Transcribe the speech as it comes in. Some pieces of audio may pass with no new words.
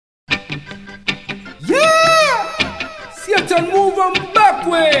it and move on back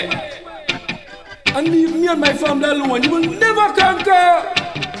way. And leave me and my family alone. You will never conquer.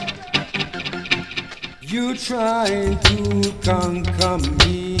 You trying to conquer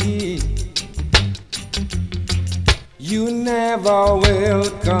me. You never will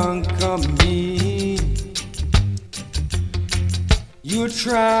conquer me. You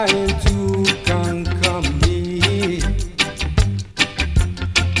trying to conquer me.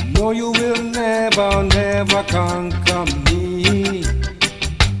 No, you will never, never conquer me.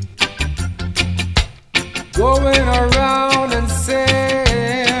 Going around and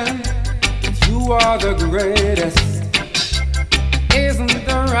saying that you are the greatest isn't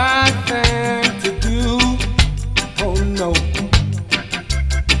the right thing to do. Oh no,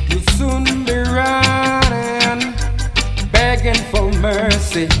 you'll soon be running, begging for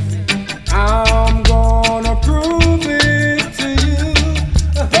mercy. I'm gonna prove it to you.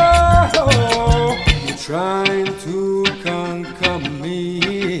 Oh, you're trying to conquer me.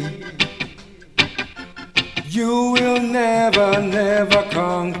 You will never, never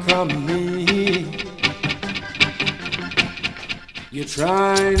conquer me. You're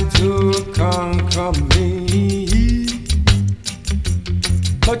trying to conquer me,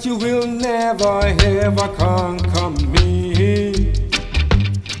 but you will never, ever conquer me.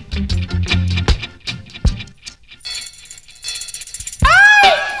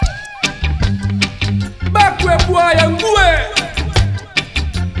 Backward boy and boy,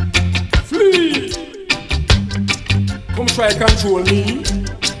 flee. Come try control me.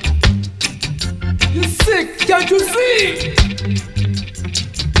 You sick, can't you see?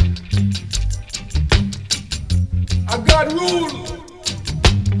 I got rule.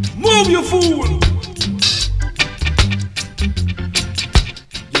 Move, you fool.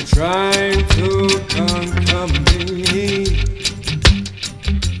 You're trying to conquer me,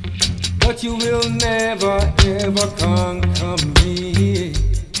 but you will never, ever conquer me.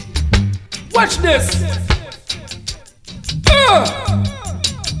 Watch this.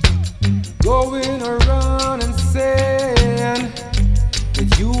 Going around and saying that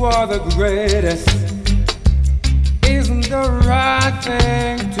you are the greatest isn't the right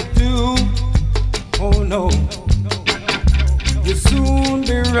thing to do. Oh no, you'll soon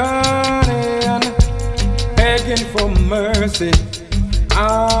be running, begging for mercy.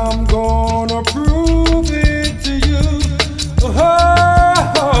 I'm gonna prove it to you.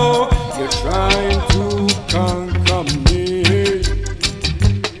 Oh, you're trying to conquer me,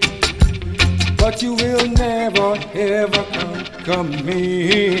 but you will never, ever conquer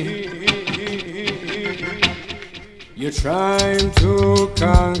me. You're trying to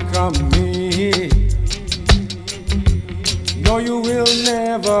conquer me. No, you will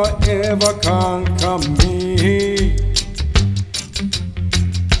never, ever conquer me.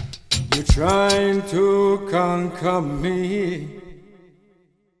 You're trying to conquer me.